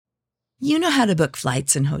You know how to book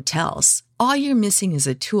flights and hotels. All you're missing is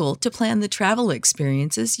a tool to plan the travel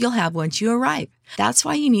experiences you'll have once you arrive. That's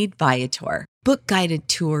why you need Viator. Book guided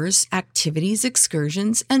tours, activities,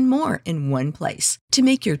 excursions, and more in one place to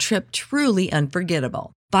make your trip truly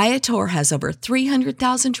unforgettable. Viator has over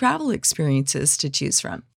 300,000 travel experiences to choose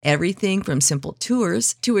from. Everything from simple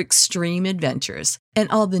tours to extreme adventures and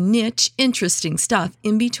all the niche, interesting stuff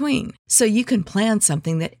in between. So you can plan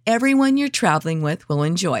something that everyone you're traveling with will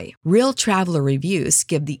enjoy. Real traveler reviews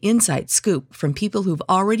give the inside scoop from people who've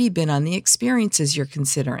already been on the experiences you're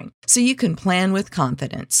considering. So you can plan with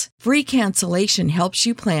confidence. Free cancellation helps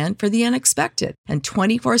you plan for the unexpected. And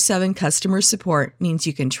 24/7 customer support means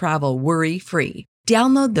you can travel worry-free.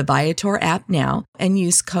 Download the Viator app now and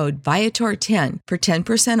use code Viator10 for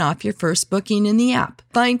 10% off your first booking in the app.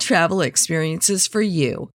 Find travel experiences for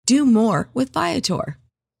you. Do more with Viator.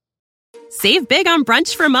 Save big on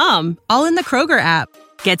brunch for mom, all in the Kroger app.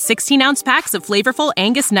 Get 16-ounce packs of flavorful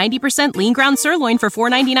Angus 90% lean ground sirloin for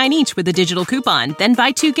 $4.99 each with a digital coupon. Then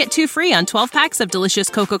buy 2, get 2 free on 12 packs of delicious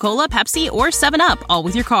Coca-Cola, Pepsi, or 7-Up, all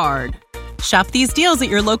with your card. Shop these deals at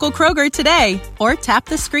your local Kroger today, or tap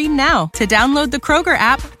the screen now to download the Kroger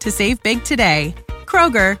app to save big today.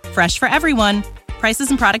 Kroger, fresh for everyone. Prices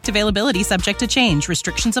and product availability subject to change.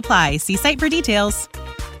 Restrictions apply. See site for details.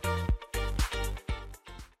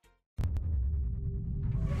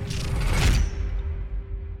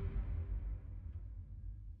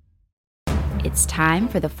 It's time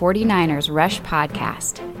for the 49ers Rush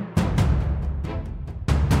Podcast.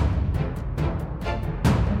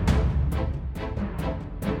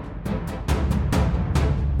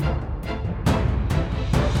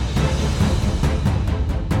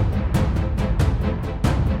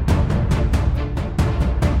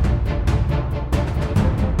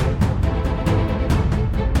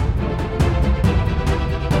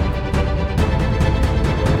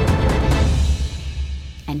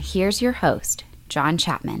 Here's your host, John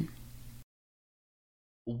Chapman.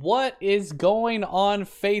 What is going on,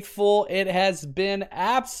 faithful? It has been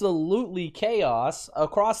absolutely chaos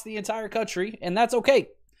across the entire country, and that's okay,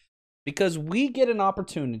 because we get an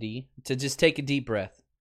opportunity to just take a deep breath,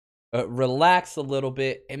 relax a little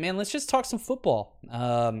bit, and man, let's just talk some football.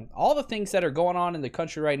 All the things that are going on in the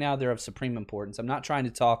country right now, they're of supreme importance. I'm not trying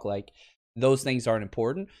to talk like those things aren't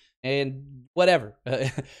important, and whatever.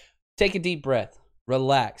 Take a deep breath.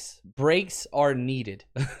 Relax. Breaks are needed.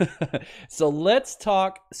 So let's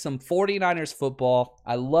talk some 49ers football.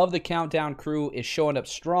 I love the Countdown Crew is showing up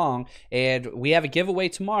strong, and we have a giveaway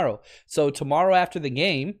tomorrow. So tomorrow after the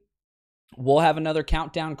game, we'll have another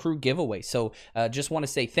Countdown Crew giveaway. So just want to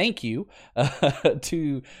say thank you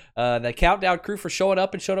to the Countdown Crew for showing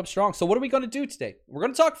up and showing up strong. So what are we going to do today? We're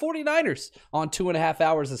going to talk 49ers on 2.5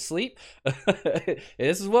 hours of sleep.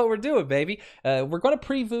 This is what we're doing, baby. We're going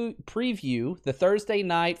to preview the Thursday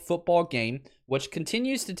night football game, which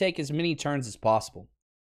continues to take as many turns as possible.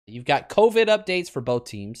 You've got COVID updates for both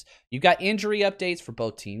teams. You've got injury updates for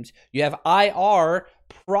both teams. You have IR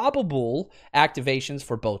probable activations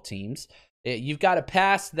for both teams. You've got a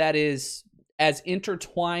past that is as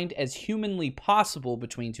intertwined as humanly possible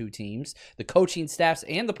between two teams, the coaching staffs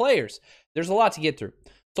and the players. There's a lot to get through.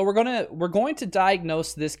 So we're going to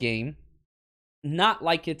diagnose this game not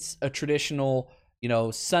like it's a traditional,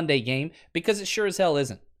 Sunday game, because it sure as hell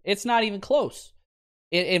isn't. It's not even close.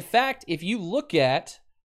 In fact, if you look at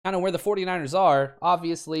kind of where the 49ers are,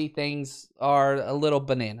 obviously things are a little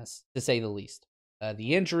bananas, to say the least.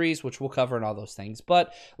 The injuries, which we'll cover, and all those things.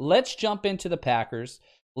 But let's jump into the Packers.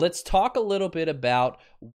 Let's talk a little bit about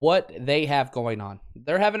what they have going on.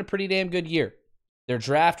 They're having a pretty damn good year. Their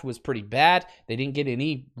draft was pretty bad. They didn't get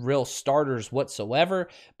any real starters whatsoever,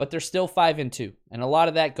 but they're still 5-2. And a lot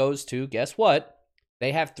of that goes to, guess what?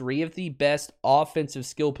 They have 3 of the best offensive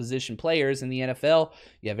skill position players in the NFL.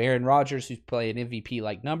 You have Aaron Rodgers, who's playing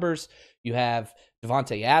MVP-like numbers. You have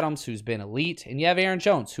Devontae Adams, who's been elite. And you have Aaron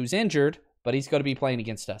Jones, who's injured, but he's going to be playing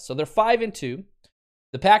against us. So they're 5-2.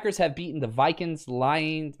 The Packers have beaten the Vikings,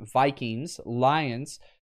 Lions,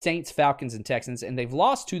 Saints, Falcons, and Texans, and they've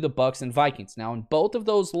lost to the Bucs and Vikings. Now, in both of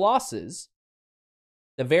those losses,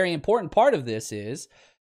 the very important part of this is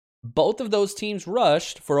both of those teams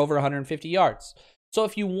rushed for over 150 yards. So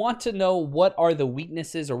if you want to know what are the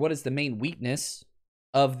weaknesses or what is the main weakness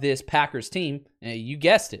of this Packers team, you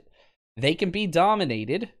guessed it. They can be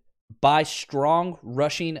dominated by strong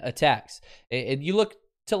rushing attacks. And you look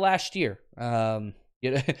to last year, the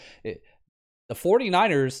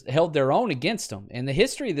 49ers held their own against them. In the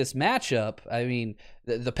history of this matchup, I mean,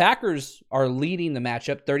 the Packers are leading the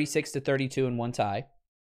matchup 36-32 in one tie.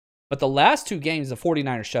 But the last 2 games, the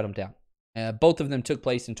 49ers shut them down. Both of them took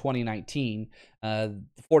place in 2019. The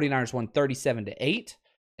 49ers won 37-8,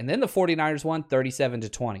 and then the 49ers won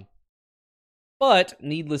 37-20. But,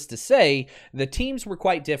 needless to say, the teams were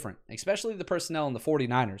quite different, especially the personnel in the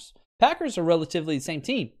 49ers. Packers are relatively the same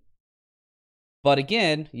team. But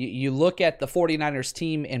again, you look at the 49ers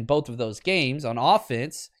team in both of those games. On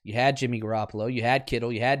offense, you had Jimmy Garoppolo, you had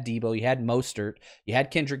Kittle, you had Debo, you had Mostert, you had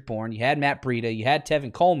Kendrick Bourne, you had Matt Breida, you had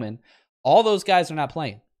Tevin Coleman. All those guys are not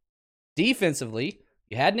playing. Defensively,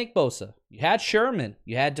 you had Nick Bosa, you had Sherman,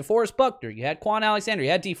 you had DeForest Buckner, you had Quan Alexander, you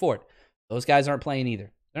had Dee Ford. Those guys aren't playing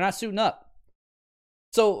either. They're not suiting up.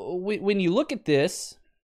 So when you look at this,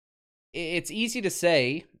 it's easy to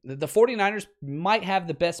say that the 49ers might have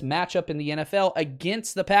the best matchup in the NFL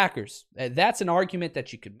against the Packers. That's an argument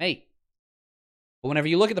that you could make. But whenever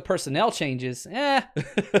you look at the personnel changes,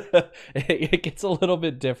 it gets a little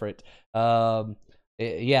bit different. Zach,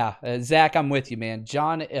 I'm with you, man.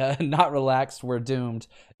 John, not relaxed, we're doomed.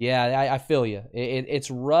 Yeah, I feel you.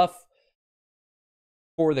 It's rough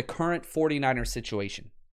for the current 49ers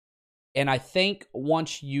situation. And I think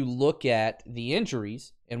once you look at the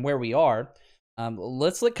injuries and where we are,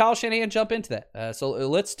 let's let Kyle Shanahan jump into that. So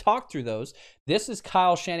let's talk through those. This is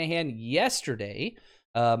Kyle Shanahan yesterday.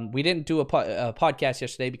 We didn't do a podcast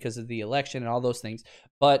yesterday because of the election and all those things.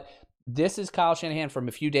 But this is Kyle Shanahan from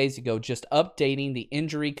a few days ago, just updating the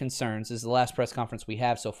injury concerns. This is the last press conference we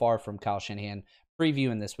have so far from Kyle Shanahan,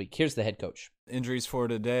 previewing this week. Here's the head coach. Injuries for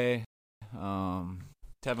today.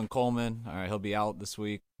 Tevin Coleman, all right, he'll be out this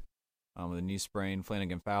week. With a knee sprain.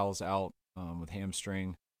 Flanagan Fowles out with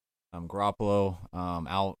hamstring. Garoppolo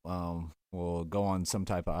out. Will go on some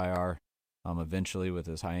type of IR eventually with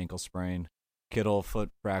his high ankle sprain. Kittle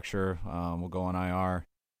foot fracture will go on IR.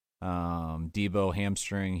 Debo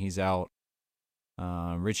hamstring, he's out.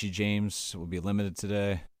 Richie James will be limited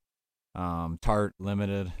today. Tart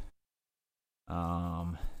limited.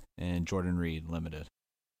 And Jordan Reed limited.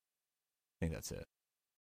 I think that's it.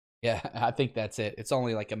 Yeah, I think that's it. It's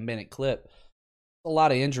only like a minute clip. A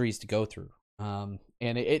lot of injuries to go through. And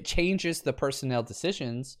it changes the personnel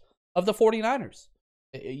decisions of the 49ers.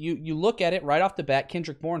 You look at it right off the bat,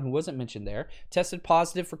 Kendrick Bourne, who wasn't mentioned there, tested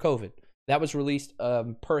positive for COVID. That was released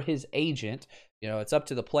per his agent. It's up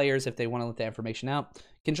to the players if they want to let that information out.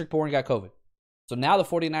 Kendrick Bourne got COVID. So now the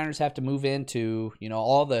 49ers have to move into,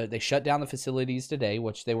 they shut down the facilities today,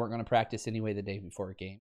 which they weren't going to practice anyway the day before a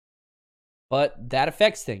game. But that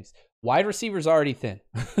affects things. Wide receivers already thin.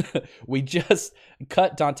 We just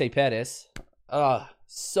cut Dante Pettis.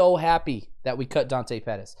 So happy that we cut Dante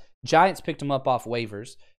Pettis. Giants picked him up off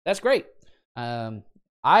waivers. That's great. I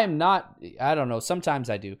am not, I don't know, sometimes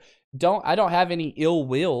I do. I don't have any ill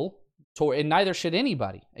will, and neither should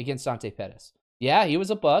anybody, against Dante Pettis. Yeah, he was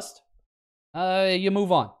a bust. You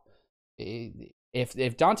move on.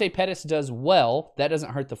 If Dante Pettis does well, that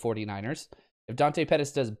doesn't hurt the 49ers. If Dante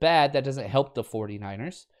Pettis does bad, that doesn't help the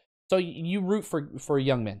 49ers. So you root for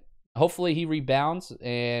young men. Hopefully he rebounds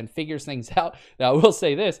and figures things out. Now, I will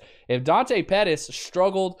say this. If Dante Pettis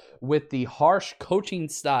struggled with the harsh coaching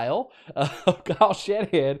style of Kyle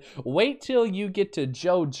Shanahan, wait till you get to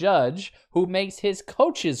Joe Judge, who makes his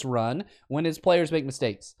coaches run when his players make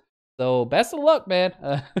mistakes. So best of luck, man.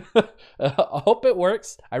 I hope it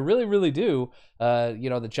works. I really, really do.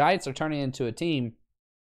 The Giants are turning into a team.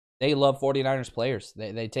 They love 49ers players.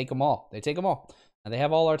 They take them all. And they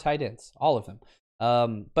have all our tight ends, all of them.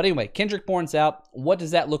 But anyway, Kendrick Bourne's out. What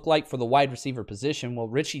does that look like for the wide receiver position? Well,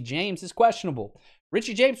 Richie James is questionable.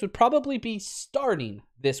 Richie James would probably be starting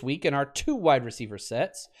this week in our 2 wide receiver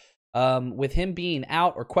sets. With him being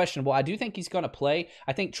out or questionable, I do think he's going to play.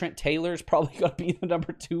 I think Trent Taylor is probably going to be the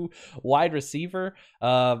number 2 wide receiver.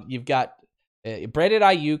 You've got Brandon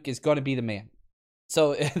Ayuk is going to be the man.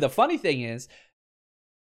 So the funny thing is,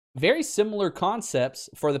 very similar concepts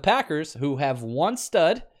for the Packers, who have one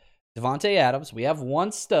stud, Devontae Adams. We have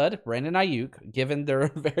one stud, Brandon Ayuk, given their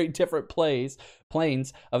very different planes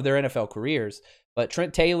of their NFL careers. But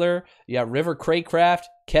Trent Taylor, you got River Craycraft,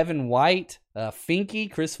 Kevin White,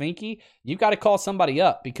 Chris Finke. You've got to call somebody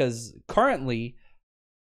up because currently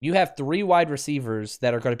you have 3 wide receivers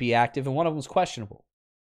that are going to be active, and one of them is questionable.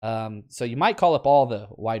 So you might call up all the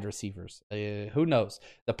wide receivers. Who knows?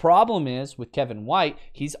 The problem is with Kevin White,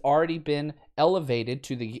 he's already been elevated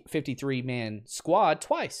to the 53-man squad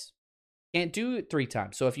twice. Can't do it 3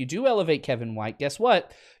 times. So if you do elevate Kevin White, guess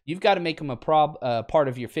what? You've got to make him a part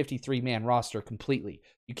of your 53-man roster completely.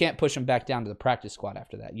 You can't push him back down to the practice squad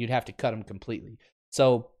after that. You'd have to cut him completely.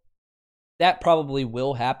 So that probably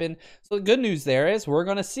will happen. So the good news there is we're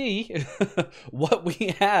going to see what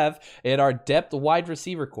we have in our depth wide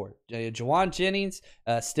receiver corps. Juwan Jennings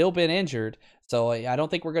still been injured. So I don't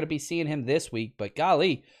think we're going to be seeing him this week, but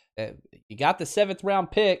golly, you got the 7th round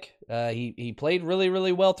pick. He played really,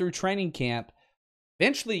 really well through training camp.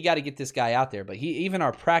 Eventually, you got to get this guy out there, but even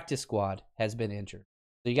our practice squad has been injured.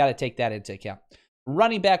 So you got to take that into account.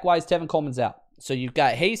 Running back wise, Tevin Coleman's out. So you've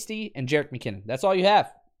got Hasty and Jerick McKinnon. That's all you have.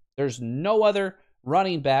 There's no other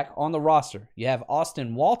running back on the roster. You have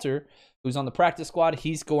Austin Walter, who's on the practice squad.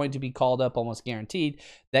 He's going to be called up almost guaranteed.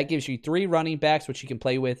 That gives you 3 running backs, which you can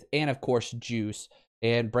play with, and of course, Juice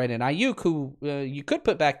and Brandon Ayuk, who you could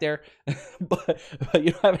put back there, but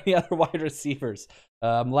you don't have any other wide receivers.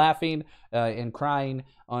 I'm laughing and crying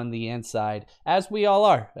on the inside, as we all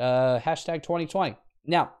are. Hashtag 2020.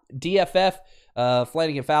 Now, DFF,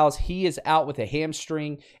 Flanagan Fowles, he is out with a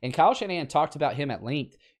hamstring, and Kyle Shanahan talked about him at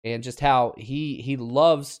length and just how he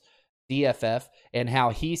loves DFF and how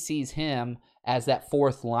he sees him as that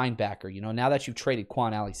 4th linebacker. Now that you've traded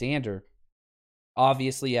Quan Alexander,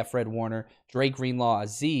 obviously you have Fred Warner, Dre Greenlaw,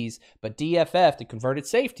 Azeez, but DFF, the converted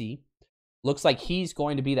safety, looks like he's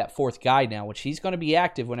going to be that 4th guy now, which he's going to be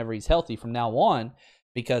active whenever he's healthy from now on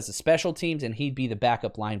because of special teams, and he'd be the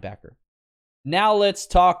backup linebacker. Now let's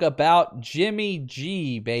talk about Jimmy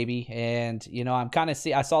G, baby. And,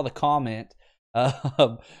 I saw the comment,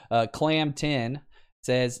 Clam10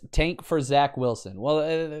 says, tank for Zach Wilson.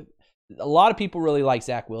 Well, a lot of people really like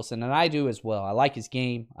Zach Wilson, and I do as well. I like his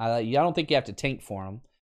game. I don't think you have to tank for him.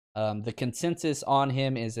 The consensus on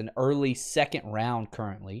him is an early 2nd round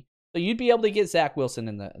currently. So you'd be able to get Zach Wilson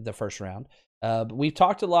in the 1st round. We've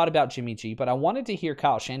talked a lot about Jimmy G, but I wanted to hear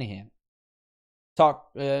Kyle Shanahan talk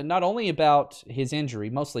not only about his injury,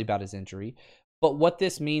 mostly about his injury, but what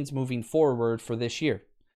this means moving forward for this year.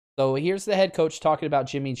 So here's the head coach talking about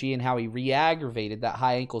Jimmy G and how he re-aggravated that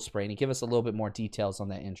high ankle sprain, and give us a little bit more details on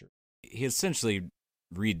that injury. He essentially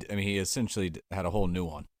had a whole new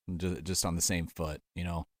one just on the same foot.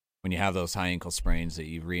 When you have those high ankle sprains, that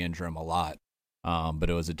you re-injure them a lot. But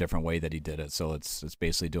it was a different way that he did it, so it's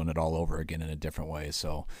basically doing it all over again in a different way.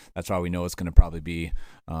 So that's why we know it's going to probably be,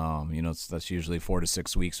 that's usually 4 to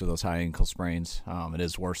 6 weeks with those high ankle sprains. It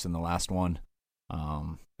is worse than the last one.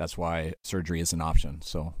 That's why surgery is an option.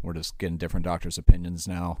 So we're just getting different doctors' opinions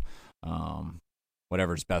now.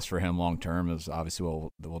 Whatever's best for him long term is obviously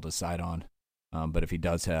what we'll decide on. But if he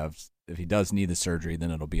does need the surgery, then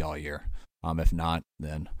it'll be all year. If not,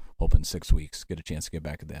 then hoping 6 weeks, get a chance to get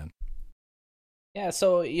back at the end. Yeah,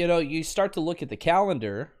 so, you start to look at the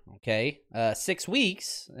calendar, okay, 6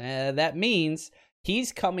 weeks, that means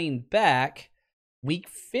he's coming back week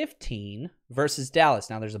 15 versus Dallas.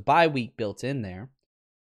 Now, there's a bye week built in there,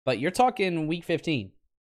 but you're talking week 15.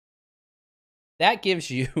 That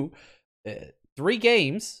gives you 3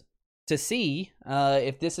 games to see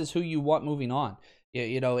if this is who you want moving on.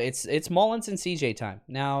 It's Mullins and CJ time.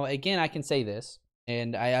 Now, again, I can say this,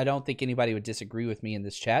 and I don't think anybody would disagree with me in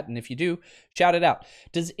this chat. And if you do, shout it out.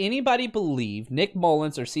 Does anybody believe Nick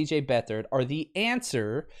Mullins or CJ Beathard are the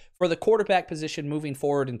answer for the quarterback position moving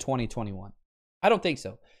forward in 2021? I don't think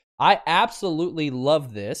so. I absolutely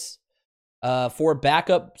love this for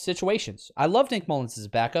backup situations. I love Nick Mullins as a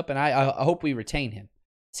backup, and I hope we retain him.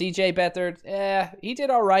 CJ Beathard, he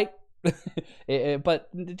did all right. But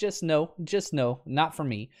just no, not for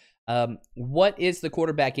me. What is the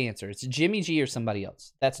quarterback answer? It's Jimmy G or somebody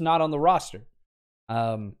else. That's not on the roster.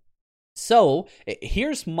 So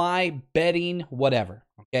here's my betting whatever,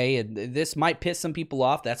 okay? And this might piss some people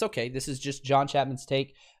off. That's okay. This is just John Chapman's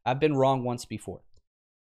take. I've been wrong once before.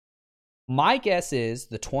 My guess is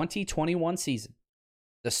the 2021 season,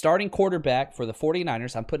 the starting quarterback for the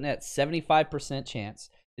 49ers, I'm putting at 75% chance,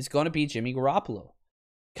 is going to be Jimmy Garoppolo.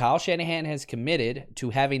 Kyle Shanahan has committed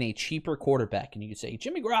to having a cheaper quarterback. And you can say,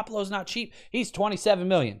 Jimmy Garoppolo's not cheap. He's $27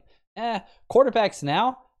 million. Quarterbacks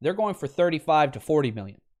now, they're going for $35 to $40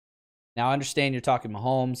 million. Now, I understand you're talking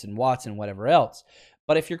Mahomes and Watson and whatever else.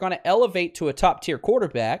 But if you're going to elevate to a top-tier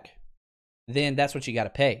quarterback, then that's what you got to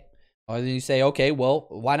pay. Or then you say, okay, well,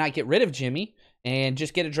 why not get rid of Jimmy and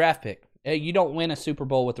just get a draft pick? You don't win a Super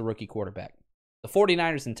Bowl with a rookie quarterback. The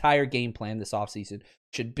 49ers' entire game plan this offseason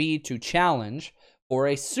should be to challenge for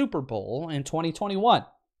a Super Bowl in 2021.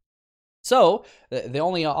 So the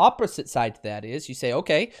only opposite side to that is you say,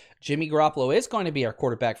 okay, Jimmy Garoppolo is going to be our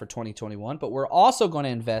quarterback for 2021, but we're also going to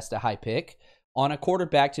invest a high pick on a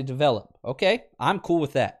quarterback to develop. Okay, I'm cool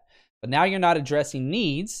with that. But now you're not addressing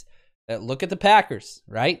needs. Look at the Packers,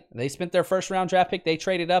 right? They spent their first round draft pick. They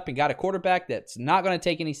traded up and got a quarterback that's not going to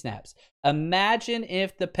take any snaps. Imagine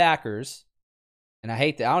if the Packers, and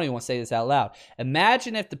I don't even want to say this out loud.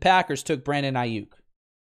 Imagine if the Packers took Brandon Ayuk.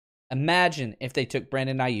 Imagine if they took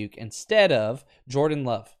Brandon Ayuk instead of Jordan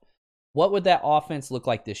Love. What would that offense look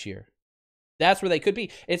like this year? That's where they could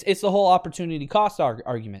be. It's the whole opportunity cost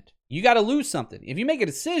argument. You got to lose something. If you make a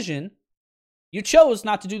decision, you chose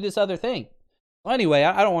not to do this other thing. Well, anyway,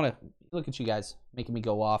 I don't want to look at you guys making me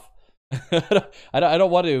go off. I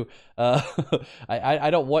don't want to. I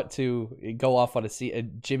don't want to go off on a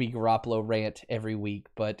Jimmy Garoppolo rant every week,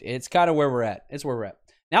 but it's kind of where we're at. It's where we're at.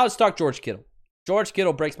 Now let's talk George Kittle. George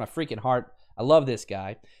Kittle breaks my freaking heart. I love this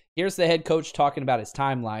guy. Here's the head coach talking about his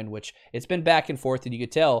timeline, which it's been back and forth, and you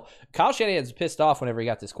could tell Kyle Shanahan's pissed off whenever he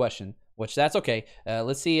got this question, which that's okay.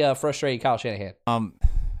 Let's see frustrated Kyle Shanahan.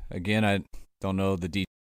 Again, I don't know the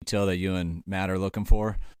detail that you and Matt are looking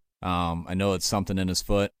for. I know it's something in his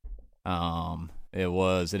foot.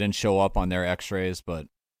 It didn't show up on their x-rays, but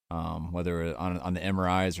whether on the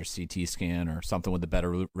MRIs or CT scan or something with a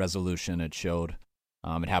better resolution, it showed.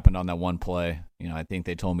 It happened on that one play. I think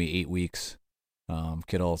they told me 8 weeks.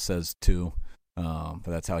 Kittle says 2, but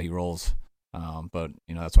that's how he rolls. But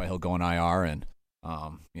that's why he'll go on IR, and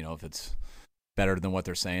if it's better than what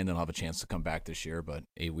they're saying, then he'll have a chance to come back this year. But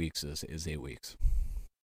 8 weeks is 8 weeks.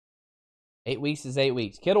 8 weeks is 8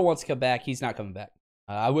 weeks. Kittle wants to come back. He's not coming back.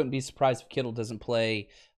 I wouldn't be surprised if Kittle doesn't play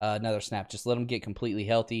another snap. Just let him get completely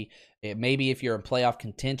healthy. Maybe if you're in playoff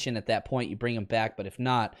contention at that point, you bring him back. But if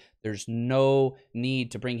not, there's no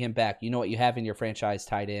need to bring him back. You know what you have in your franchise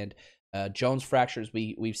tight end. Jones fractures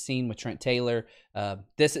we've seen with Trent Taylor.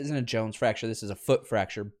 This isn't a Jones fracture. This is a foot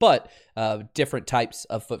fracture, but different types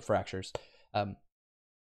of foot fractures.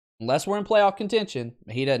 Unless we're in playoff contention,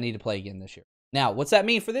 he doesn't need to play again this year. Now, what's that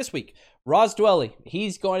mean for this week? Ross Dwelley,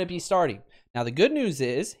 he's going to be starting. Now, the good news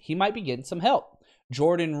is he might be getting some help.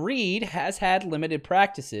 Jordan Reed has had limited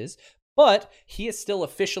practices, but he is still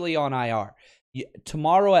officially on IR.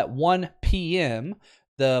 Tomorrow at 1 p.m.,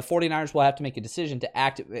 the 49ers will have to make a decision to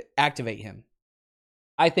activate him.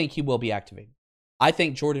 I think he will be activated. I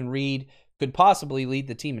think Jordan Reed could possibly lead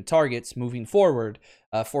the team in targets moving forward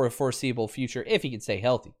for a foreseeable future if he can stay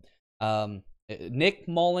healthy. Nick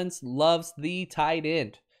Mullins loves the tight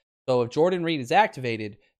end. So if Jordan Reed is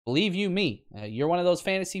activated, believe you me, you're one of those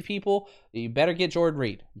fantasy people, you better get Jordan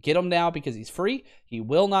Reed. Get him now because he's free. He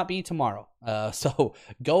will not be tomorrow. So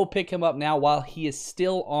go pick him up now while he is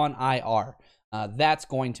still on IR. That's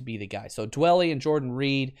going to be the guy. So Dwelley and Jordan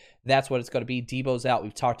Reed, that's what it's going to be. Debo's out.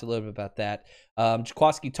 We've talked a little bit about that.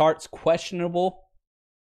 Jaquiski Tartt's questionable.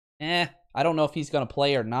 I don't know if he's going to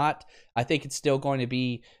play or not. I think it's still going to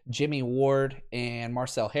be Jimmy Ward and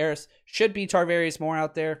Marcel Harris. Should be Tarvarius Moore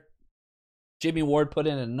out there. Jimmy Ward put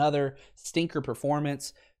in another stinker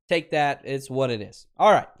performance. Take that. It's what it is.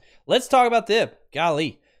 All right. Let's talk about them.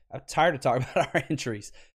 Golly. I'm tired of talking about our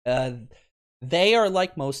injuries. They are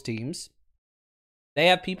like most teams. They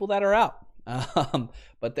have people that are out.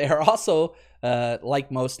 But they are also,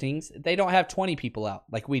 like most teams, they don't have 20 people out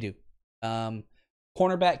like we do.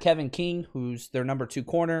 Cornerback Kevin King, who's their number 2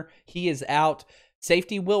 corner, he is out.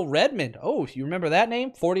 Safety Will Redmond. Oh, you remember that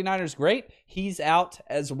name? 49ers great. He's out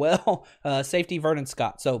as well. Safety Vernon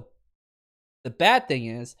Scott. So the bad thing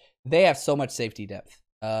is they have so much safety depth.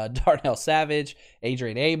 Darnell Savage,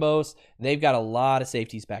 Adrian Amos, they've got a lot of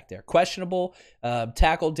safeties back there. Questionable.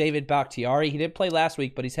 Tackle David Bakhtiari. He didn't play last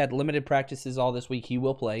week, but he's had limited practices all this week. He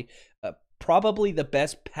will play. Probably the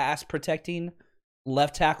best pass protecting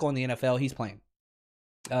left tackle in the NFL. He's playing.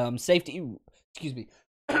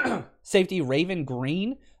 Safety Raven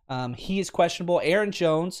Green. He is questionable. Aaron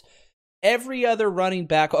Jones. Every other running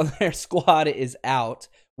back on their squad is out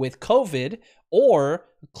with COVID or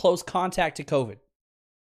close contact to COVID.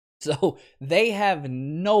 So they have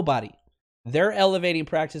nobody. They're elevating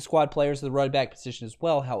practice squad players to the running back position as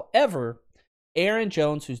well. However, Aaron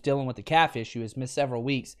Jones, who's dealing with the calf issue, has missed several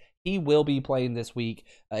weeks. He will be playing this week.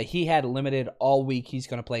 He had limited all week. He's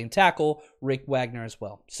going to play in tackle. Rick Wagner as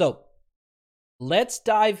well. So let's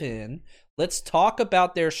dive in. Let's talk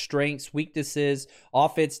about their strengths, weaknesses,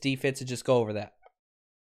 offense, defense, and just go over that.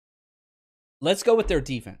 Let's go with their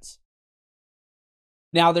defense.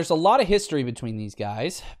 Now, there's a lot of history between these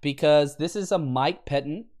guys because this is a Mike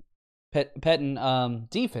Pettin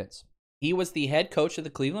defense. He was the head coach of the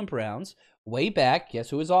Cleveland Browns way back. Guess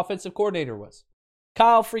who his offensive coordinator was?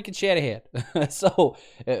 Kyle freaking Shanahan. So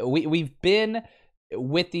we've been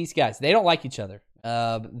with these guys. They don't like each other.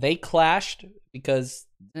 They clashed because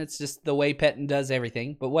it's just the way Pettin does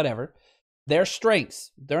everything, but whatever. Their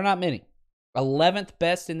strengths, they're not many. 11th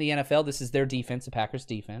best in the NFL. This is their defense, the Packers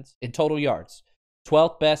defense, in total yards.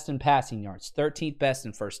 12th best in passing yards, 13th best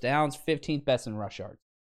in first downs, 15th best in rush yards.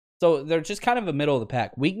 So they're just kind of a middle of the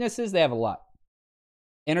pack. Weaknesses, they have a lot.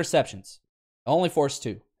 Interceptions, only forced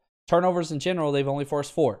 2. Turnovers in general, they've only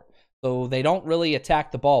forced 4. So they don't really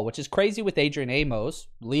attack the ball, which is crazy with Adrian Amos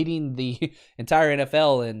leading the entire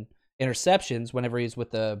NFL interceptions whenever he's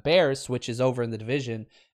with the Bears, switches over in the division.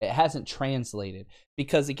 It hasn't translated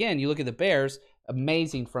because, again, you look at the Bears,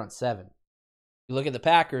 amazing front seven. You look at the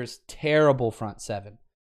Packers, terrible front seven.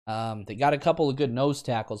 They got a couple of good nose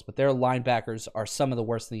tackles, but their linebackers are some of the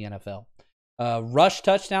worst in the NFL. Rush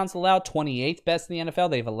touchdowns allowed, 28th best in the NFL.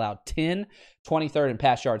 They've allowed 10, 23rd in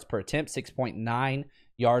pass yards per attempt, 6.9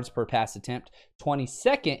 yards per pass attempt,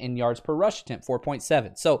 22nd in yards per rush attempt,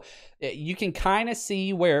 4.7. So you can kind of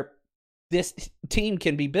see where this team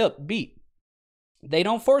can be beat. They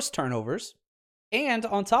don't force turnovers, and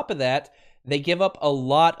on top of that, they give up a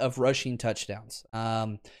lot of rushing touchdowns.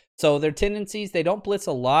 So their tendencies, they don't blitz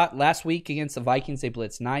a lot. Last week against the Vikings, they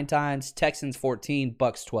blitzed 9 times, Texans 14,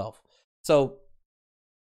 Bucks 12. So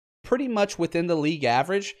pretty much within the league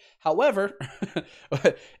average. However,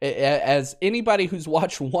 as anybody who's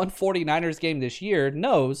watched one 49ers game this year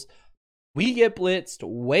knows, we get blitzed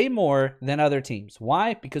way more than other teams.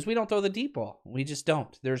 Why? Because we don't throw the deep ball. We just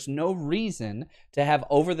don't. There's no reason to have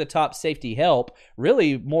over-the-top safety help,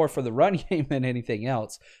 really more for the run game than anything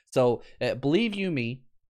else. So believe you me,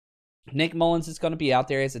 Nick Mullins is going to be out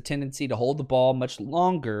there. He has a tendency to hold the ball much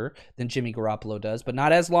longer than Jimmy Garoppolo does, but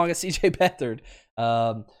not as long as C.J. Beathard.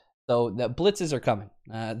 So the blitzes are coming.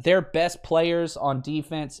 Their best players on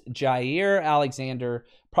defense, Jair Alexander,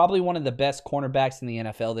 probably one of the best cornerbacks in the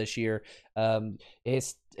NFL this year.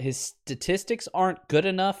 His statistics aren't good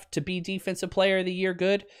enough to be Defensive Player of the Year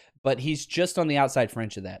good, but he's just on the outside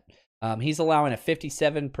fringe of that. He's allowing a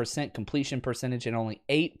 57% completion percentage and only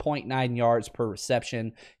 8.9 yards per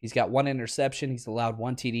reception. He's got 1 interception. He's allowed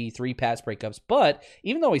 1 TD, 3 pass breakups. But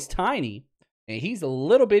even though he's tiny, and he's a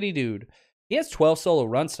little bitty dude, he has 12 solo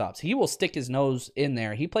run stops. He will stick his nose in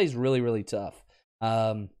there. He plays really, really tough.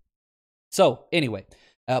 So anyway,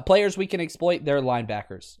 players we can exploit, they're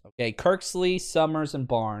linebackers. Okay, Kirksley, Summers, and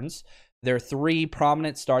Barnes, their 3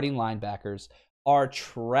 prominent starting linebackers, are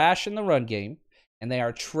trash in the run game, and they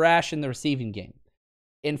are trash in the receiving game.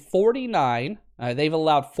 In 49, they've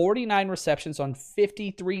allowed 49 receptions on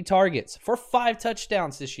 53 targets for 5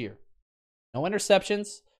 touchdowns this year. No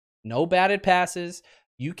interceptions, no batted passes.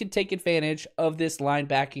 You can take advantage of this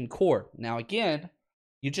linebacking core. Now, again,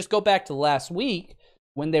 you just go back to last week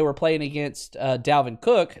when they were playing against Dalvin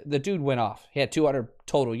Cook. The dude went off. He had 200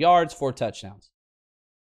 total yards, 4 touchdowns.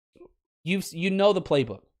 You know the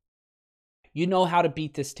playbook. You know how to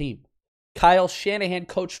beat this team. Kyle Shanahan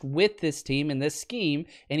coached with this team in this scheme,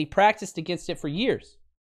 and he practiced against it for years.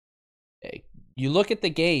 You look at the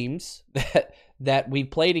games that we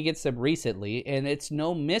played against them recently, and it's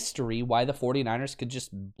no mystery why the 49ers could just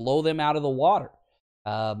blow them out of the water.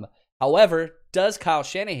 However, does Kyle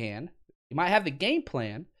Shanahan, he might have the game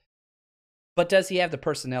plan, but does he have the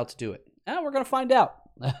personnel to do it? We're going to find out.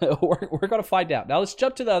 We're going to find out. Now let's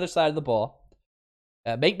jump to the other side of the ball.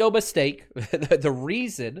 Make no mistake, the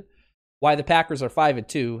reason why the Packers are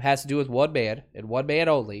 5-2 has to do with one man and one man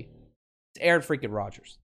only. It's Aaron freaking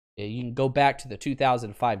Rodgers. You can go back to the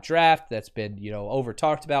 2005 draft. That's been, over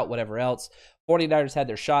talked about, whatever else. 49ers had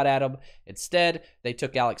their shot at him. Instead, they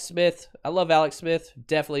took Alex Smith. I love Alex Smith.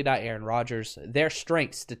 Definitely not Aaron Rodgers. Their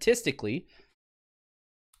strength statistically,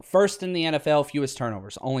 first in the NFL, fewest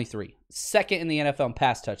turnovers, only 3. Second in the NFL in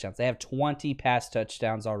pass touchdowns. They have 20 pass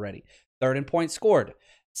touchdowns already. Third in points scored.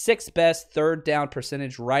 6th best third down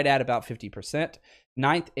percentage, right at about 50%.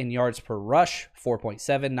 9th in yards per rush, 4.7.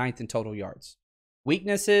 9th in total yards.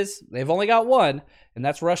 Weaknesses, they've only got 1, and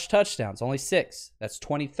that's rush touchdowns, only 6. That's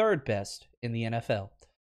 23rd best in the NFL.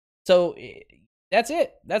 So that's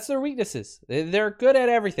it. That's their weaknesses. They're good at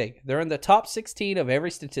everything. They're in the top 16 of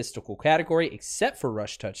every statistical category except for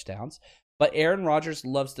rush touchdowns. But Aaron Rodgers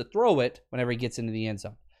loves to throw it whenever he gets into the end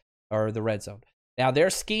zone or the red zone. Now,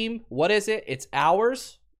 their scheme, what is it? It's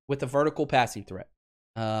ours with a vertical passing threat.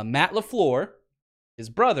 Matt LaFleur, his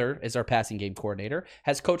brother, is our passing game coordinator,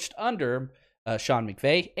 has coached under Sean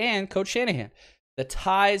McVay and Coach Shanahan. The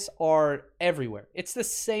ties are everywhere. It's the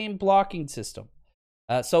same blocking system.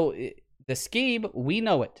 So the scheme, we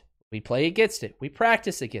know it. We play against it. We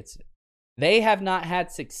practice against it. They have not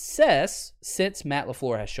had success since Matt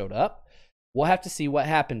LaFleur has showed up. We'll have to see what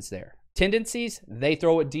happens there. Tendencies, they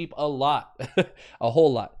throw it deep a lot, a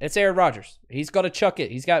whole lot. It's Aaron Rodgers. He's got to chuck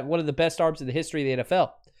it. He's got one of the best arms in the history of the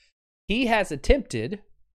NFL. He has attempted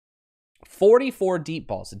 44 deep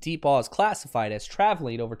balls. A deep ball is classified as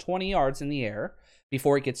traveling over 20 yards in the air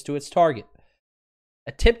before it gets to its target.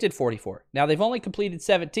 Attempted 44. Now, they've only completed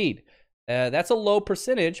 17. That's a low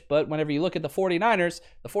percentage, but whenever you look at the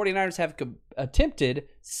 49ers have attempted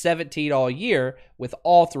 17 all year with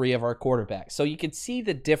all 3 of our quarterbacks. So you can see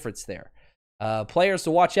the difference there. Players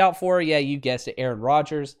to watch out for, yeah, you guessed it, Aaron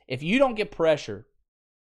Rodgers. If you don't get pressure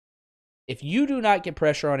If you do not get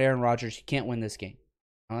pressure on Aaron Rodgers, you can't win this game.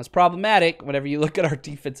 Now, that's problematic whenever you look at our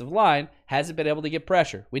defensive line. Hasn't been able to get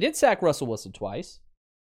pressure. We did sack Russell Wilson twice,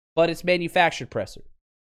 but it's manufactured pressure.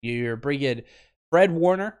 You're bringing Fred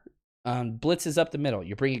Warner, blitzes up the middle.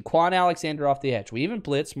 You're bringing Quan Alexander off the edge. We even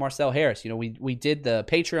blitzed Marcel Harris. We did the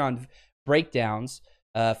Patreon breakdowns,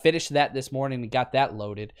 finished that this morning and got that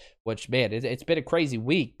loaded, which, man, it's been a crazy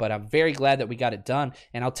week, but I'm very glad that we got it done.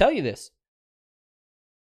 And I'll tell you this,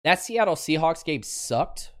 that Seattle Seahawks game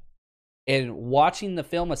sucked. And watching the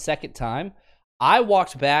film a second time, I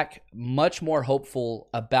walked back much more hopeful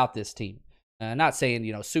about this team. Not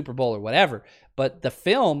saying, Super Bowl or whatever, but the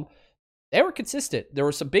film, they were consistent. There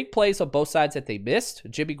were some big plays on both sides that they missed.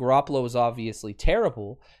 Jimmy Garoppolo was obviously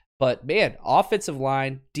terrible, but man, offensive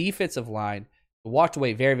line, defensive line, walked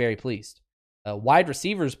away very, very pleased. Wide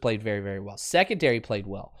receivers played very, very well. Secondary played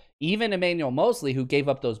well. Even Emmanuel Mosley, who gave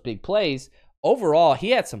up those big plays, overall,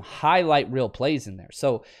 he had some highlight reel plays in there.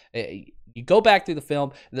 So you go back through the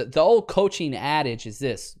film. The old coaching adage is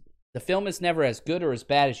this: the film is never as good or as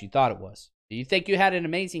bad as you thought it was. You think you had an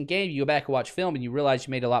amazing game, you go back and watch film, and you realize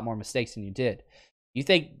you made a lot more mistakes than you did. You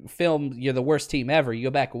think film, you're the worst team ever, you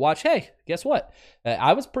go back and watch, hey, guess what?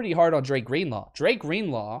 I was pretty hard on Drake Greenlaw. Drake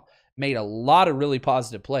Greenlaw made a lot of really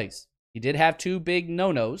positive plays. He did have 2 big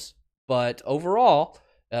no-nos, but overall,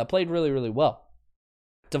 played really, really well.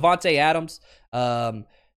 Devontae Adams,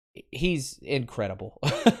 he's incredible.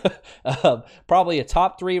 Probably a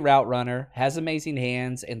top 3 route runner, has amazing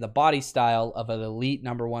hands, and the body style of an elite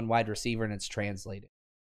number 1 wide receiver, and it's translated.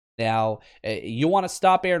 Now, you want to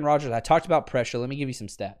stop Aaron Rodgers. I talked about pressure. Let me give you some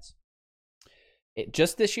stats.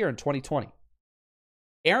 Just this year in 2020,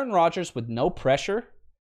 Aaron Rodgers with no pressure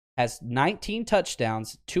has 19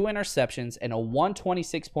 touchdowns, 2 interceptions, and a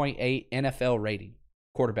 126.8 NFL rating,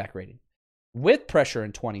 quarterback rating. With pressure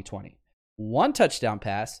in 2020, 1 touchdown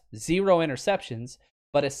pass, 0 interceptions,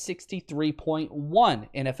 but a 63.1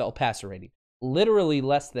 NFL passer rating. Literally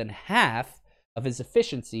less than half of his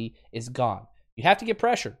efficiency is gone. You have to get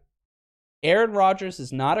pressure. Aaron Rodgers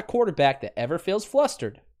is not a quarterback that ever feels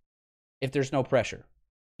flustered if there's no pressure.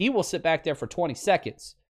 He will sit back there for 20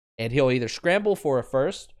 seconds, and he'll either scramble for a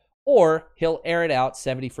first or he'll air it out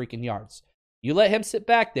 70 freaking yards. You let him sit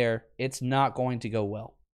back there, it's not going to go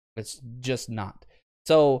well. It's just not.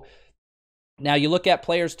 So now you look at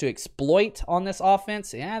players to exploit on this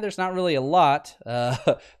offense. There's not really a lot.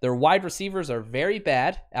 Their wide receivers are very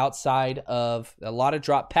bad outside of a lot of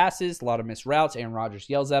drop passes, a lot of missed routes. Aaron Rodgers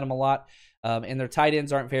yells at them a lot. And their tight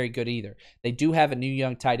ends aren't very good either. They do have a new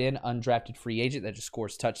young tight end, undrafted free agent that just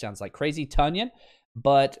scores touchdowns like crazy, Tunyon.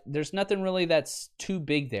 But there's nothing really that's too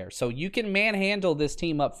big there. So you can manhandle this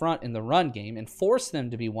team up front in the run game and force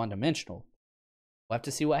them to be one-dimensional. We'll have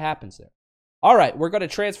to see what happens there. All right, we're going to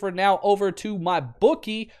transfer now over to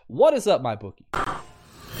MyBookie. What is up, MyBookie?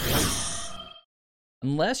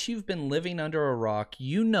 Unless you've been living under a rock,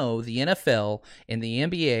 you know the NFL and the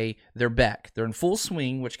NBA, they're back. They're in full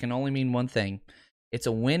swing, which can only mean one thing. It's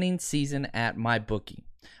a winning season at MyBookie.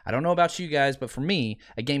 I don't know about you guys, but for me,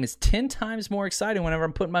 a game is 10 times more exciting whenever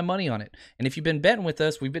I'm putting my money on it. And if you've been betting with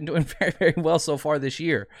us, we've been doing very, very well so far this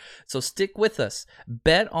year. So stick with us.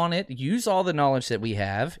 Bet on it. Use all the knowledge that we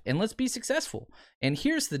have, and let's be successful. And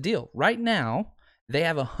here's the deal. Right now, they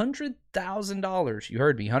have a $100,000. You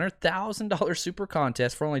heard me. $100,000 super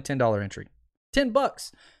contest for only $10 entry.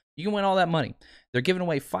 $10. You can win all that money. They're giving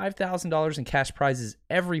away $5,000 in cash prizes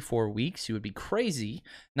every 4 weeks. You would be crazy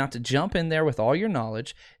not to jump in there with all your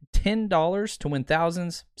knowledge. $10 to win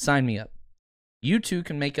thousands. Sign me up. You too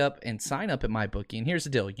can make up and sign up at MyBookie. And here's the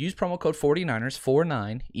deal. Use promo code 49ers,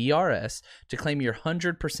 49ERS, to claim your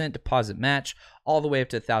 100% deposit match all the way up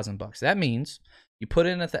to $1,000. That means you put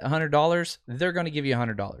in $100, they're going to give you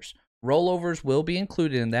 $100. Rollovers will be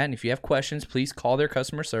included in that, and if you have questions, please call their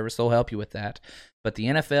customer service. They'll help you with that. But the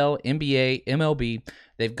NFL, NBA, MLB,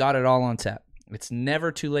 they've got it all on tap. It's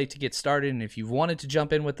never too late to get started, and if you've wanted to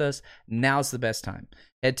jump in with us, now's the best time.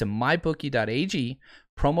 Head to mybookie.ag,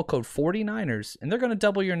 promo code 49ers, and they're going to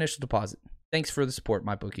double your initial deposit. Thanks for the support,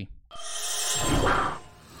 MyBookie.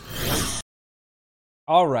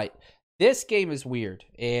 All right. This game is weird,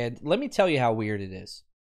 and let me tell you how weird it is.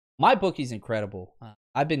 MyBookie's incredible.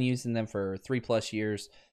 I've been using them for 3+ years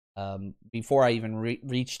before I even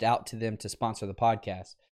reached out to them to sponsor the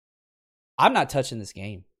podcast. I'm not touching this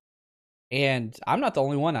game. And I'm not the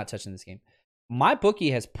only one not touching this game.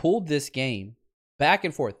 MyBookie has pulled this game back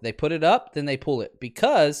and forth. They put it up, then they pull it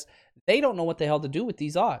because they don't know what the hell to do with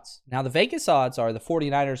these odds. Now, the Vegas odds are the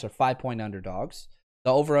 49ers are 5-point underdogs.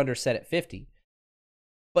 The over-under set at 50.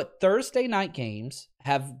 But Thursday night games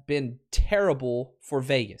have been terrible for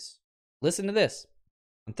Vegas. Listen to this.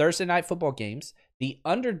 On Thursday night football games, the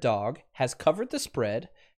underdog has covered the spread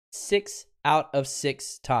 6 out of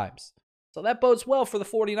 6 times. So that bodes well for the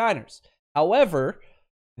 49ers. However,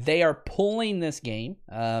 they are pulling this game.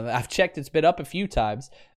 I've checked, it's been up a few times,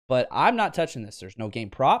 but I'm not touching this. There's no game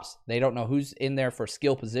props. They don't know who's in there for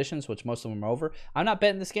skill positions, which most of them are over. I'm not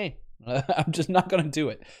betting this game. I'm just not going to do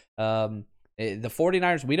it. The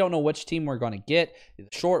 49ers, we don't know which team we're going to get.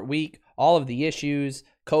 Short week, all of the issues,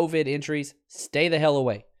 COVID, injuries, stay the hell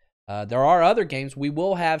away. There are other games. We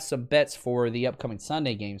will have some bets for the upcoming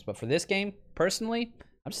Sunday games, but for this game, personally,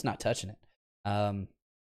 I'm just not touching it.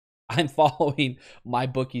 I'm following my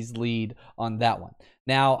bookie's lead on that one.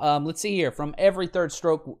 Now, let's see here. From every third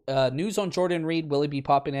stroke, news on Jordan Reed. Will he be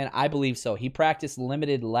popping in? I believe so. He practiced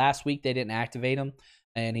limited last week. They didn't activate him.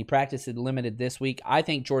 And he practiced limited this week. I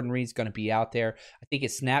think Jordan Reed's going to be out there. I think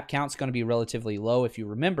his snap count's going to be relatively low. If you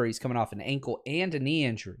remember, he's coming off an ankle and a knee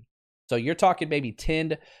injury. So you're talking maybe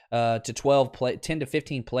 10 to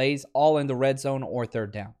 15 plays, all in the red zone or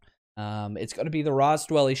third down. It's going to be the Ross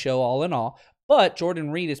Dwelly show all in all. But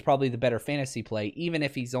Jordan Reed is probably the better fantasy play, even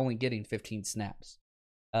if he's only getting 15 snaps.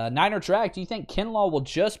 Niner Drag, do you think Kinlaw will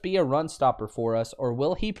just be a run stopper for us, or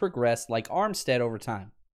will he progress like Armstead over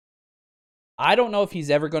time? I don't know if he's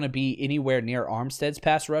ever going to be anywhere near Armstead's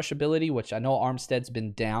pass rush ability, which I know Armstead's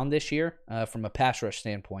been down this year from a pass rush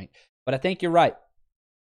standpoint. But I think you're right.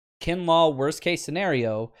 Kinlaw, worst case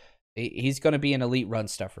scenario, he's going to be an elite run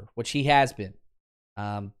stuffer, which he has been.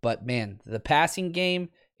 But man, the passing game,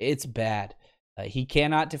 it's bad. He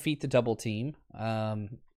cannot defeat the double team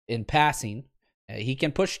in passing. He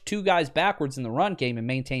can push two guys backwards in the run game and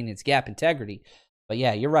maintain his gap integrity. But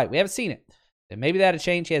yeah, you're right. We haven't seen it. And maybe that'll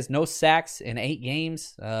change. He has no sacks in 8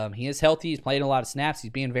 games. He is healthy. He's playing a lot of snaps.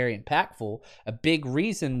 He's being very impactful. A big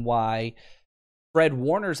reason why Fred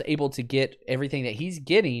Warner's able to get everything that he's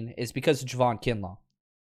getting is because of Javon Kinlaw.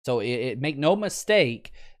 So make no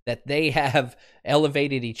mistake that they have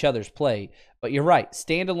elevated each other's play. But you're right.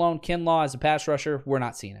 Standalone Kinlaw as a pass rusher, we're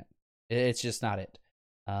not seeing it. It's just not it.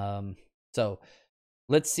 So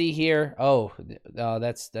let's see here. Oh,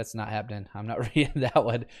 that's not happening. I'm not reading that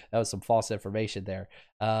one. That was some false information there.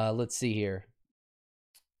 Let's see here.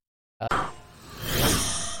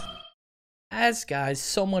 As guys,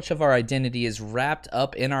 so much of our identity is wrapped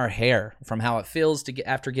up in our hair, from how it feels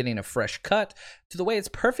after getting a fresh cut to the way it's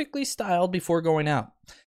perfectly styled before going out.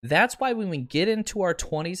 That's why when we get into our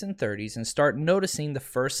 20s and 30s and start noticing the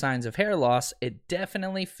first signs of hair loss, it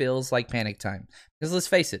definitely feels like panic time. Because let's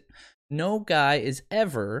face it, no guy is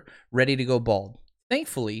ever ready to go bald.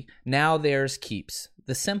 Thankfully, now there's Keeps,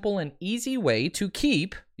 the simple and easy way to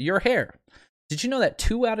keep your hair. Did you know that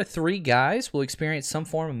 2 out of 3 guys will experience some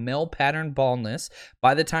form of male pattern baldness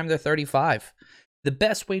by the time they're 35? The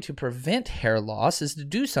best way to prevent hair loss is to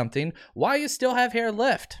do something while you still have hair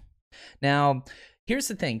left. Now, here's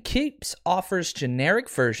the thing. Keeps offers generic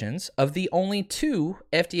versions of the only 2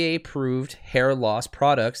 FDA-approved hair loss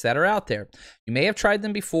products that are out there. You may have tried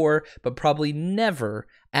them before, but probably never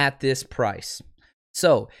at this price.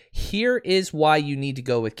 So, here is why you need to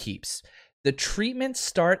go with Keeps. The treatments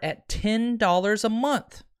start at $10 a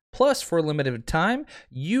month. Plus, for a limited time,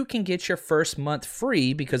 you can get your first month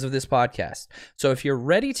free because of this podcast. So if you're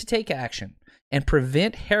ready to take action and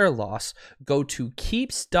prevent hair loss, go to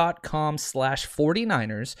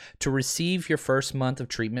keeps.com/49ers to receive your first month of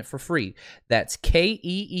treatment for free. That's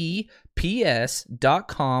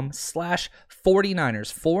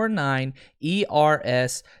KEEPS.com/49ers,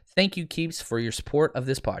 49ERS. Thank you, Keeps, for your support of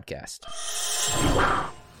this podcast.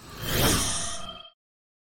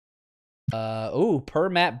 Per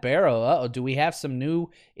Matt Barrow. Do we have some new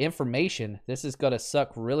information? This is going to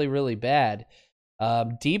suck really, really bad.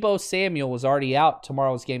 Deebo Samuel was already out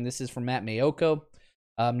tomorrow's game. This is from Matt Mayoko.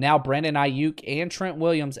 Now Brandon Ayuk and Trent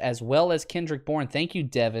Williams, as well as Kendrick Bourne, thank you,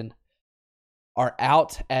 Devin, are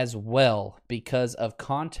out as well because of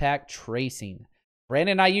contact tracing.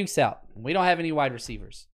 Brandon Ayuk's out. We don't have any wide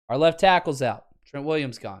receivers. Our left tackle's out. Trent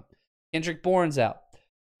Williams gone. Kendrick Bourne's out.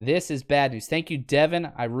 This is bad news. Thank you,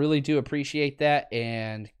 Devin. I really do appreciate that.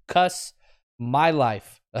 And cuss my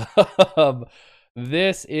life.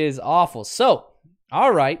 This is awful. So,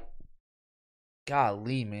 all right.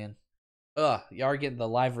 Golly, man. Y'all are getting the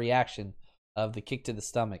live reaction of the kick to the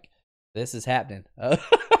stomach. This is happening.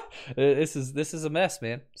 This is a mess,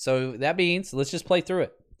 man. So that means let's just play through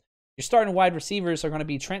it. Your starting wide receivers are going to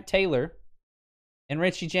be Trent Taylor and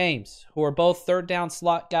Richie James, who are both third down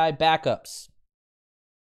slot guy backups.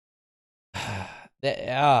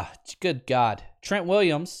 Good God. Trent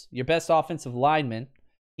Williams, your best offensive lineman,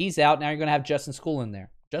 he's out. Now you're going to have Justin School in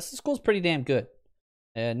there. Justin School's pretty damn good.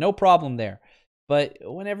 No problem there. But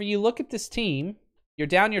whenever you look at this team, you're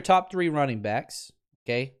down your top 3 running backs.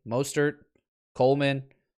 Okay, Mostert, Coleman,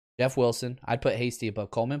 Jeff Wilson. I'd put Hasty above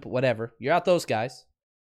Coleman, but whatever. You're out those guys.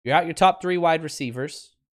 You're out your top 3 wide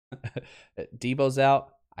receivers. Debo's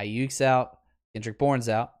out. Ayuk's out. Kendrick Bourne's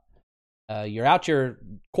out. You're out your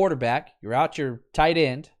quarterback. You're out your tight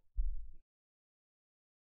end.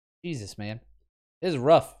 Jesus, man. This is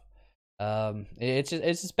rough. It's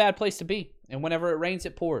just a bad place to be. And whenever it rains,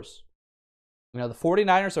 it pours. The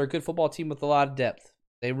 49ers are a good football team with a lot of depth.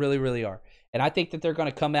 They really, really are. And I think that they're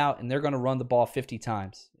going to come out and they're going to run the ball 50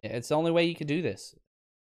 times. It's the only way you can do this.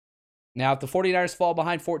 Now, if the 49ers fall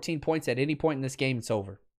behind 14 points at any point in this game, it's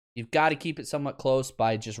over. You've got to keep it somewhat close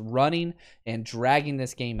by just running and dragging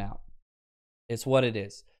this game out. It's what it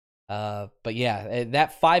is. But yeah,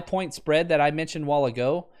 that 5-point spread that I mentioned a while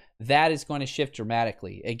ago, that is going to shift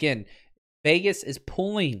dramatically. Again, Vegas is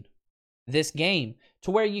pulling this game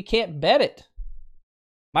to where you can't bet it.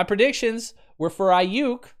 My predictions were for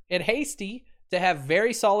Ayuk and Hasty to have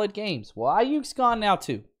very solid games. Well, Ayuk's gone now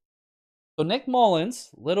too. So Nick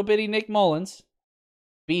Mullins, little bitty Nick Mullins,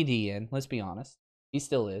 BDN, let's be honest. He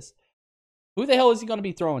still is. Who the hell is he going to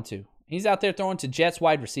be throwing to? He's out there throwing to Jets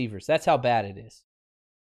wide receivers. That's how bad it is.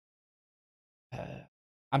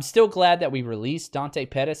 I'm still glad that we released Dante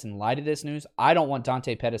Pettis in light of this news. I don't want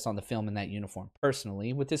Dante Pettis on the film in that uniform,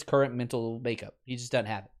 personally, with his current mental makeup. He just doesn't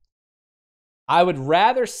have it. I would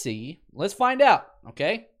rather see, let's find out,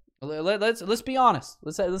 okay? Let's be honest.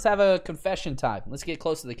 Let's have a confession time. Let's get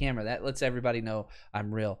close to the camera. That lets everybody know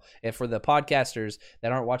I'm real. And for the podcasters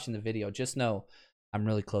that aren't watching the video, just know I'm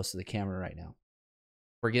really close to the camera right now.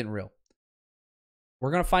 We're getting real.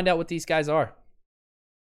 We're going to find out what these guys are.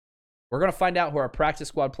 We're going to find out who our practice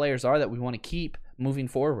squad players are that we want to keep moving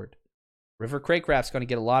forward. River Craycraft's going to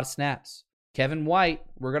get a lot of snaps. Kevin White,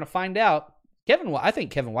 we're going to find out. I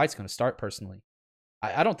think Kevin White's going to start personally.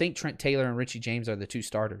 I don't think Trent Taylor and Richie James are the 2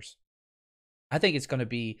 starters. I think it's going to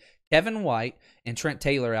be Kevin White and Trent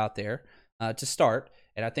Taylor out there to start.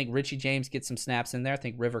 And I think Richie James gets some snaps in there. I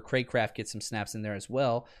think River Craycraft gets some snaps in there as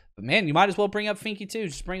well. But man, you might as well bring up Finky too.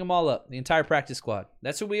 Just bring them all up. The entire practice squad.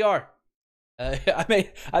 That's who we are. I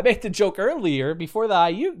made the joke earlier before the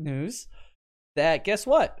Ayuk news that guess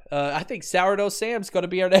what? I think Sourdough Sam's going to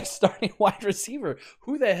be our next starting wide receiver.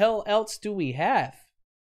 Who the hell else do we have?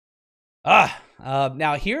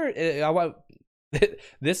 Now here,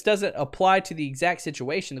 this doesn't apply to the exact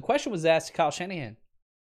situation. The question was asked to Kyle Shanahan.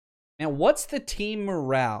 And what's the team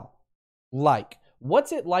morale like?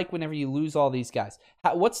 What's it like whenever you lose all these guys?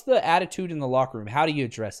 What's the attitude in the locker room? How do you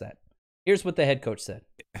address that? Here's what the head coach said.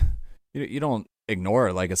 You don't ignore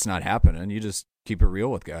it like it's not happening. You just keep it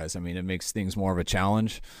real with guys. I mean, it makes things more of a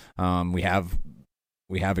challenge. We have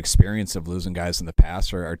experience of losing guys in the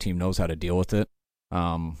past. Our team knows how to deal with it.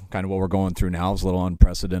 Kind of what we're going through now is a little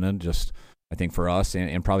unprecedented, just I think for us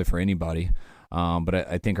and probably for anybody. But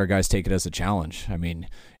I think our guys take it as a challenge. I mean,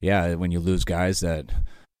 yeah, when you lose guys that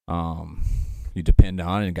you depend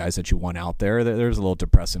on and guys that you want out there, there's a little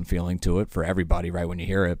depressing feeling to it for everybody right when you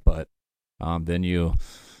hear it. But then you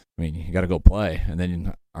got to go play. And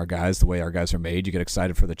then our guys, the way our guys are made, you get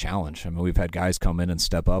excited for the challenge. I mean, we've had guys come in and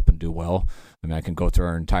step up and do well. I mean, I can go through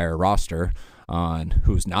our entire roster on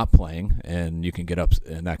who's not playing, and you can get up,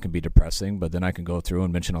 and that can be depressing. But then I can go through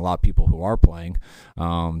and mention a lot of people who are playing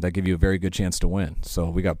that give you a very good chance to win. So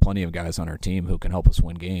we got plenty of guys on our team who can help us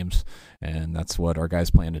win games, and that's what our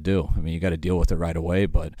guys plan to do. I mean, you got to deal with it right away,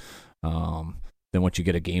 but then once you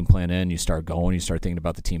get a game plan in, you start going, you start thinking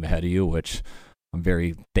about the team ahead of you, which I'm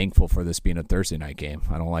very thankful for this being a Thursday night game.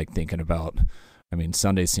 I don't like thinking about, I mean,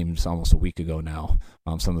 Sunday seems almost a week ago now.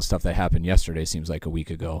 Some of the stuff that happened yesterday seems like a week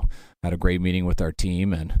ago. Had a great meeting with our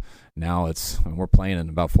team, and now we're playing in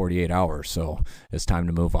about 48 hours, so it's time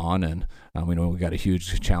to move on. And we know we got a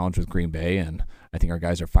huge challenge with Green Bay, and I think our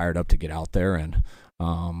guys are fired up to get out there and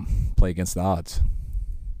play against the odds.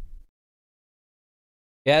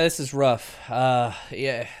 Yeah, this is rough.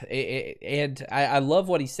 Yeah, and I love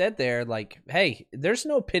what he said there. Like, hey, there's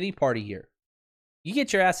no pity party here. You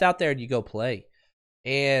get your ass out there and you go play.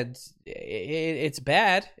 And it's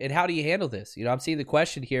bad. And how do you handle this? You know, I'm seeing the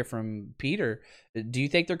question here from Peter. Do you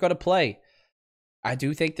think they're going to play? I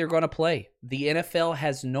do think they're going to play. The NFL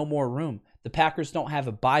has no more room. The Packers don't have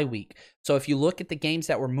a bye week. So if you look at the games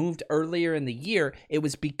that were moved earlier in the year, it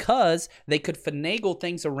was because they could finagle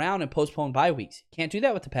things around and postpone bye weeks. Can't do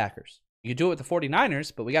that with the Packers. You can do it with the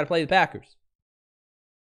 49ers, but we got to play the Packers.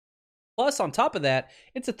 Plus, on top of that,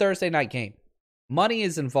 it's a Thursday night game. Money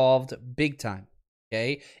is involved big time.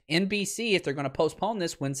 Okay, NBC, if they're going to postpone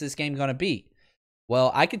this, when's this game going to be? Well,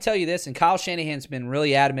 I can tell you this, and Kyle Shanahan's been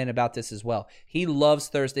really adamant about this as well. He loves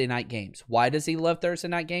Thursday night games. Why does he love Thursday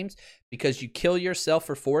night games? Because you kill yourself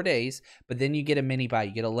for 4 days, but then you get a mini bye.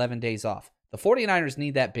 You get 11 days off. The 49ers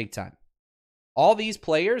need that big time. All these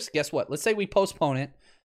players, guess what? Let's say we postpone it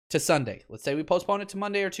to Sunday. Let's say we postpone it to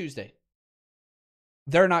Monday or Tuesday.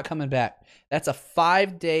 They're not coming back. That's a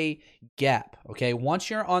 5-day gap, okay? Once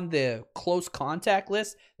you're on the close contact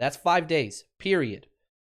list, that's 5 days, period.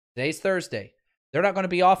 Today's Thursday. They're not going to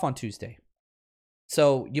be off on Tuesday.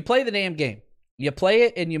 So you play the damn game. You play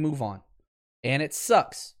it and you move on. And it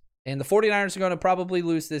sucks. And the 49ers are going to probably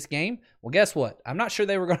lose this game. Well, guess what? I'm not sure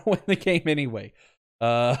they were going to win the game anyway.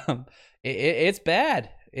 It's bad.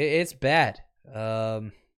 It's bad. Yeah,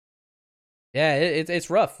 it's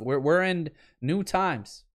rough. We're in new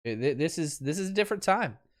times. This is a different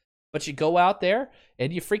time. But you go out there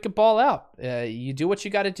and you freaking ball out. You do what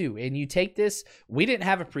you got to do. And you take this. We didn't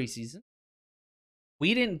have a preseason.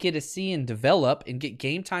 We didn't get to see and develop and get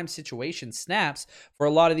game time situation snaps for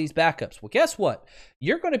a lot of these backups. Well, guess what?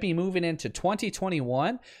 You're going to be moving into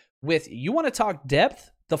 2021 with, you want to talk depth?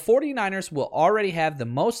 The 49ers will already have the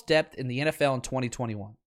most depth in the NFL in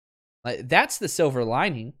 2021. That's the silver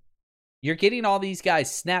lining. You're getting all these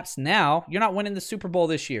guys snaps now. You're not winning the Super Bowl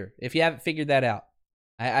this year if you haven't figured that out.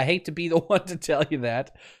 I hate to be the one to tell you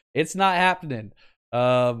that. It's not happening.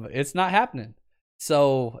 It's not happening.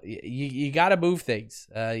 So you got to move things.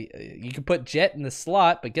 You can put Jet in the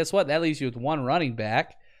slot, but guess what? That leaves you with one running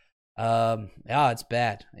back. It's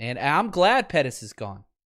bad. And I'm glad Pettis is gone.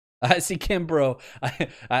 I see Kimbrough.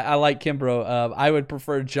 I like Kimbrough. I would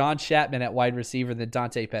prefer John Chapman at wide receiver than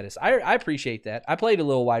Dante Pettis. I appreciate that. I played a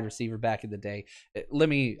little wide receiver back in the day.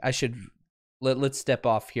 Let's step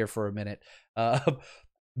off here for a minute.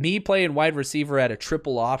 Me playing wide receiver at a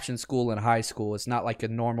triple option school in high school is not like a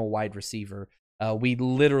normal wide receiver. We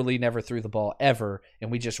literally never threw the ball ever, and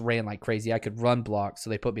we just ran like crazy. I could run block, so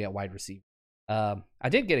they put me at wide receiver. I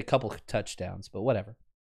did get a couple touchdowns, but whatever.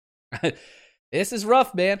 This is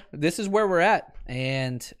rough, man. This is where we're at,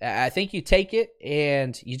 and I think you take it,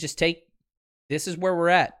 and you just take. This is where we're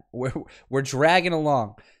at. We're dragging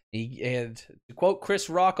along, and to quote Chris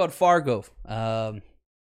Rock on Fargo,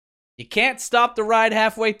 you can't stop the ride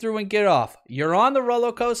halfway through and get off. You're on the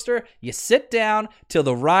roller coaster. You sit down till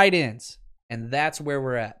the ride ends. And that's where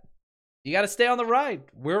we're at. You got to stay on the ride.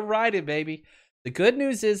 We're riding, baby. The good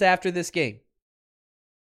news is after this game,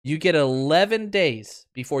 you get 11 days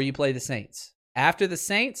before you play the Saints. After the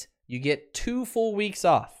Saints, you get 2 full weeks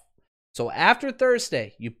off. So after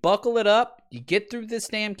Thursday, you buckle it up. You get through this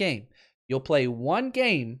damn game. You'll play 1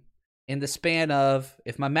 game in the span of,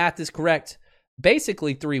 if my math is correct,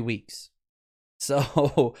 basically 3 weeks.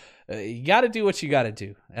 So you got to do what you got to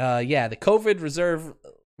do. The COVID reserve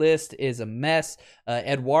list is a mess.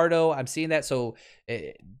 Eduardo, I'm seeing that. So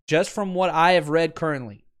just from what I have read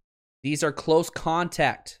currently, these are close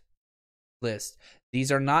contact lists.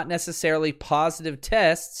 These are not necessarily positive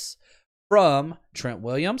tests from Trent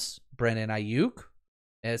Williams, Brandon Ayuk.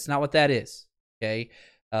 It's not what that is. Okay.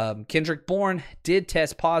 Kendrick Bourne did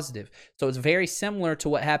test positive. So it's very similar to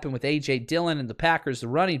what happened with A.J. Dillon and the Packers, the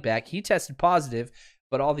running back. He tested positive,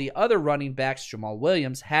 but all the other running backs, Jamal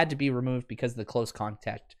Williams, had to be removed because of the close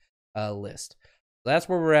contact list. So that's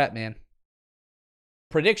where we're at, man.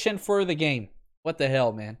 Prediction for the game. What the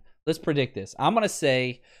hell, man? Let's predict this. I'm going to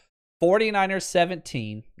say 49ers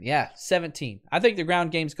 17. Yeah, 17. I think the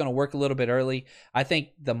ground game's going to work a little bit early. I think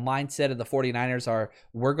the mindset of the 49ers are,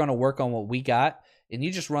 we're going to work on what we got, and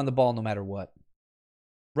you just run the ball no matter what.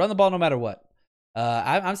 Run the ball no matter what.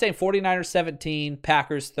 I'm saying 49ers 17,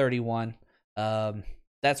 Packers 31.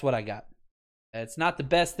 That's what I got. It's not the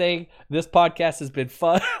best thing. This podcast has been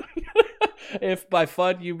fun. If by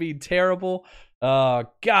fun you mean terrible.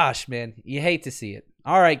 Gosh, man, you hate to see it.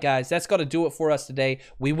 All right, guys, that's going to do it for us today.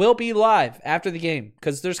 We will be live after the game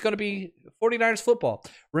because there's going to be 49ers football.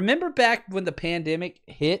 Remember back when the pandemic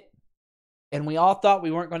hit and we all thought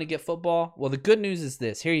we weren't going to get football? Well, the good news is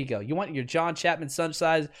this. Here you go. You want your John Chapman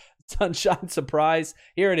sunshine surprise?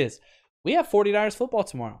 Here it is. We have 49ers football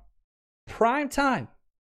tomorrow. Prime time.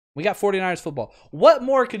 We got 49ers football. What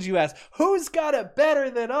more could you ask? Who's got it better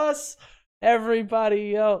than us?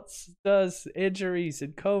 Everybody else does. Injuries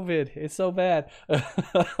and COVID. It's so bad.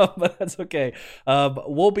 But that's okay.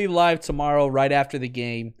 We'll be live tomorrow right after the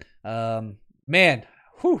game. Man,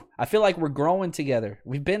 I feel like we're growing together.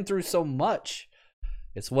 We've been through so much.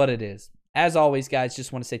 It's what it is. As always, guys,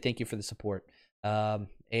 just want to say thank you for the support. And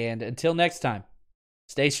until next time,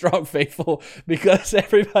 stay strong, faithful, because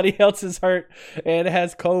everybody else is hurt and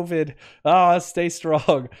has COVID. Stay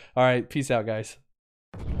strong. All right. Peace out, guys.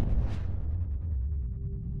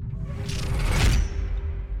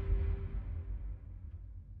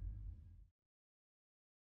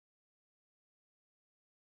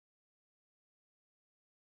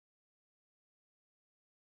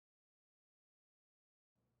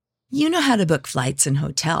 You know how to book flights and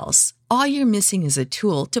hotels. All you're missing is a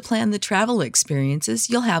tool to plan the travel experiences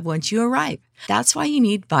you'll have once you arrive. That's why you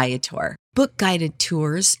need Viator. Book guided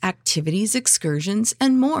tours, activities, excursions,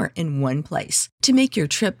 and more in one place to make your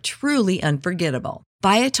trip truly unforgettable.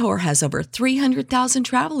 Viator has over 300,000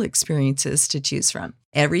 travel experiences to choose from.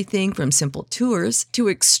 Everything from simple tours to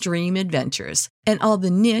extreme adventures and all the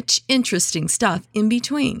niche, interesting stuff in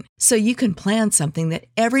between. So you can plan something that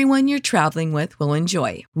everyone you're traveling with will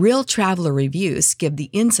enjoy. Real traveler reviews give the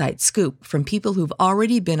inside scoop from people who've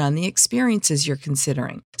already been on the experiences you're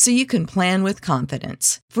considering. So you can plan with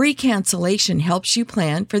confidence. Free cancellation helps you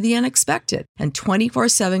plan for the unexpected. And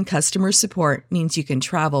 24/7 customer support means you can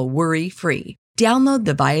travel worry-free. Download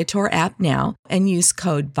the Viator app now and use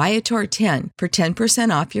code Viator10 for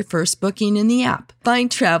 10% off your first booking in the app. Find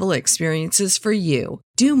travel experiences for you.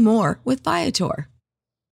 Do more with Viator.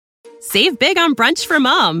 Save big on brunch for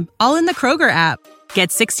mom, all in the Kroger app. Get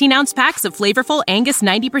 16-ounce packs of flavorful Angus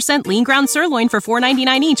 90% lean ground sirloin for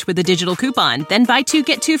 $4.99 each with a digital coupon. Then buy 2,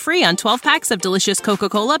 get 2 free on 12 packs of delicious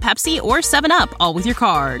Coca-Cola, Pepsi, or 7-Up, all with your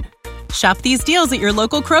card. Shop these deals at your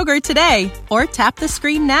local Kroger today, or tap the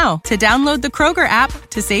screen now to download the Kroger app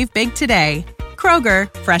to save big today.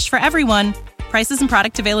 Kroger, fresh for everyone. Prices and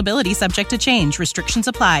product availability subject to change. Restrictions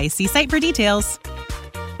apply. See site for details.